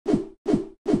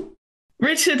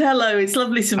Richard, hello. It's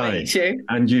lovely to Hi, meet you.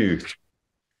 and you.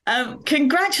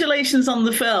 Congratulations on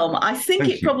the film. I think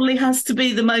Thank it you. probably has to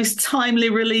be the most timely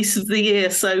release of the year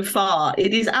so far.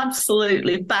 It is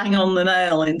absolutely bang on the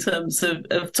nail in terms of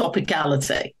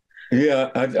topicality. Yeah,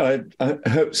 I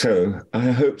hope so.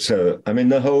 I hope so. I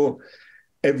mean,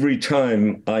 every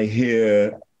time I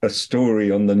hear a story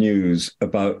on the news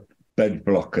about bed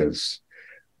blockers,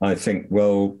 I think,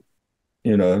 well,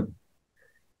 you know,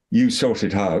 you sort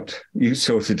it out. You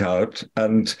sort it out.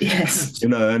 And, Yes.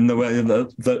 and the way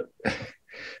that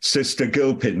Sister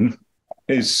Gilpin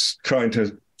is trying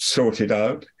to sort it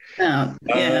out, Oh,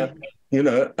 uh,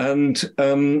 yeah.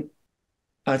 and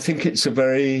I think it's a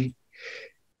very,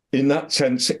 in that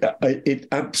sense, it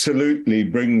absolutely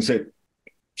brings it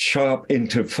sharp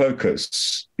into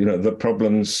focus, the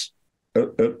problems at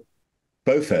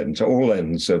both ends, all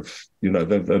ends of,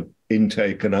 the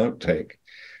intake and outtake,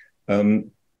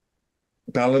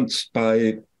 balanced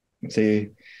by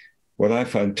what I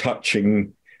find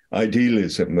touching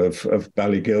idealism of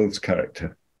Bally Gill's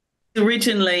character.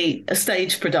 Originally a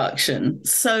stage production.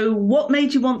 So what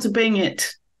made you want to bring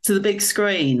it to the big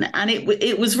screen? And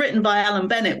it was written by Alan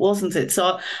Bennett, wasn't it?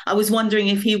 So I was wondering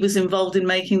if he was involved in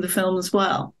making the film as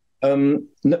well.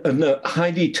 No,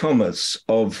 Heidi Thomas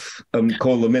of Call the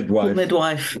Called Midwife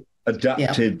Midwife. Yeah.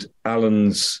 adapted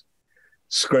Alan's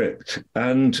script,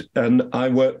 and I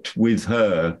worked with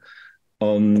her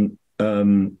on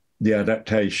the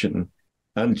adaptation.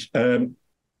 And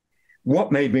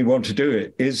what made me want to do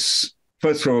it is,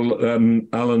 first of all,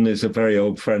 Alan is a very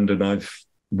old friend, and I've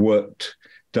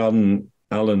done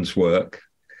Alan's work,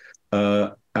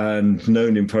 and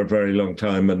known him for a very long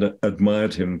time and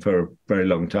admired him for a very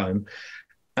long time.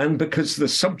 And because the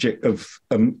subject of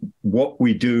what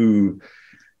we do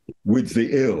with the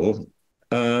ill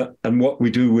and what we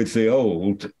do with the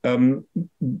old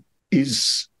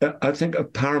is, I think,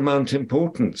 of paramount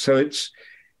importance. So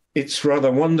it's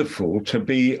rather wonderful to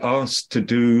be asked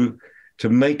to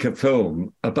make a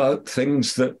film about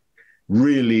things that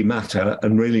really matter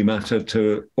and really matter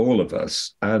to all of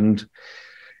us. And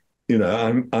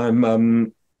I'm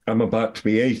about to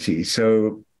be 80,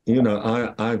 so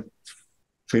I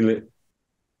feel it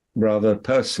rather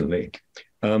personally.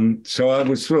 So I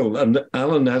was thrilled. And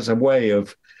Alan has a way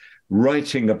of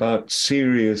writing about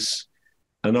serious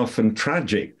and often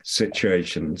tragic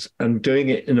situations and doing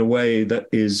it in a way that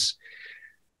is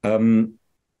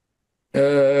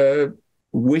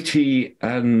witty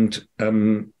and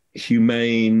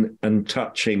humane and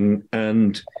touching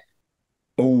and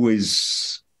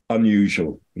always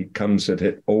unusual. He comes at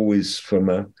it always from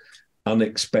an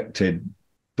unexpected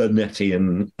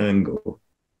Bennettian angle.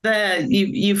 There,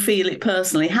 you feel it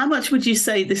personally. How much would you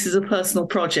say this is a personal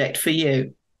project for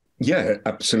you? Yeah,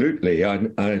 absolutely.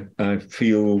 I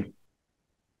feel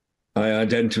I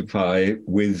identify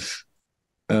with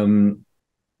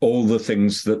all the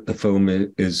things that the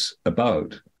film is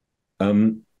about.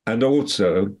 And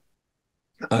also,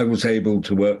 I was able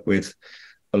to work with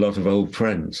a lot of old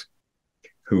friends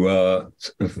who are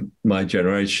of my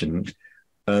generation,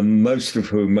 most of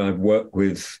whom I've worked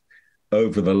with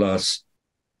over the last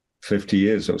 50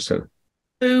 years or so.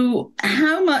 So,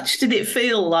 how much did it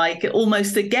feel like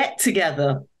almost a get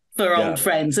together for Yeah. old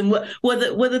friends? And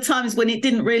were the times when it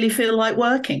didn't really feel like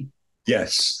working?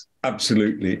 Yes,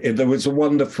 absolutely. There was a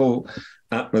wonderful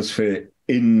atmosphere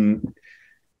in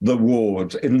the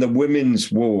ward, in the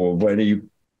women's ward, when you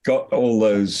got all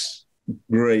those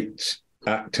great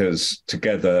actors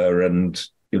together, and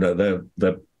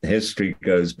the history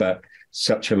goes back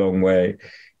such a long way.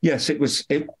 Yes, it was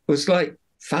like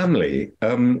family.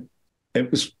 It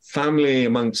was family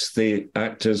amongst the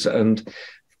actors and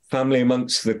family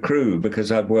amongst the crew,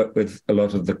 because I've worked with a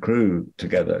lot of the crew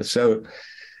together. So,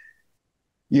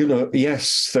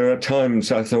 yes, there are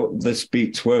times I thought this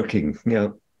beats working. Yeah.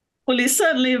 Well, it's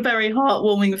certainly a very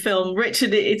heartwarming film.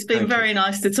 Richard, it's been Thank you. very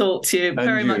nice to talk to you. And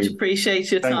Very much you.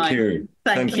 appreciate your Thank time. you.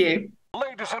 Thank you.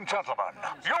 Ladies and gentlemen,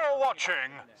 you're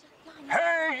watching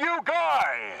Hey You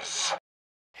Guys!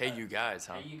 Hey, you guys,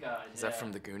 huh? Hey, you guys. Is that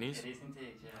from the Goonies? It is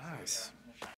indeed, yes.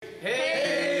 Nice.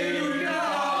 Hey!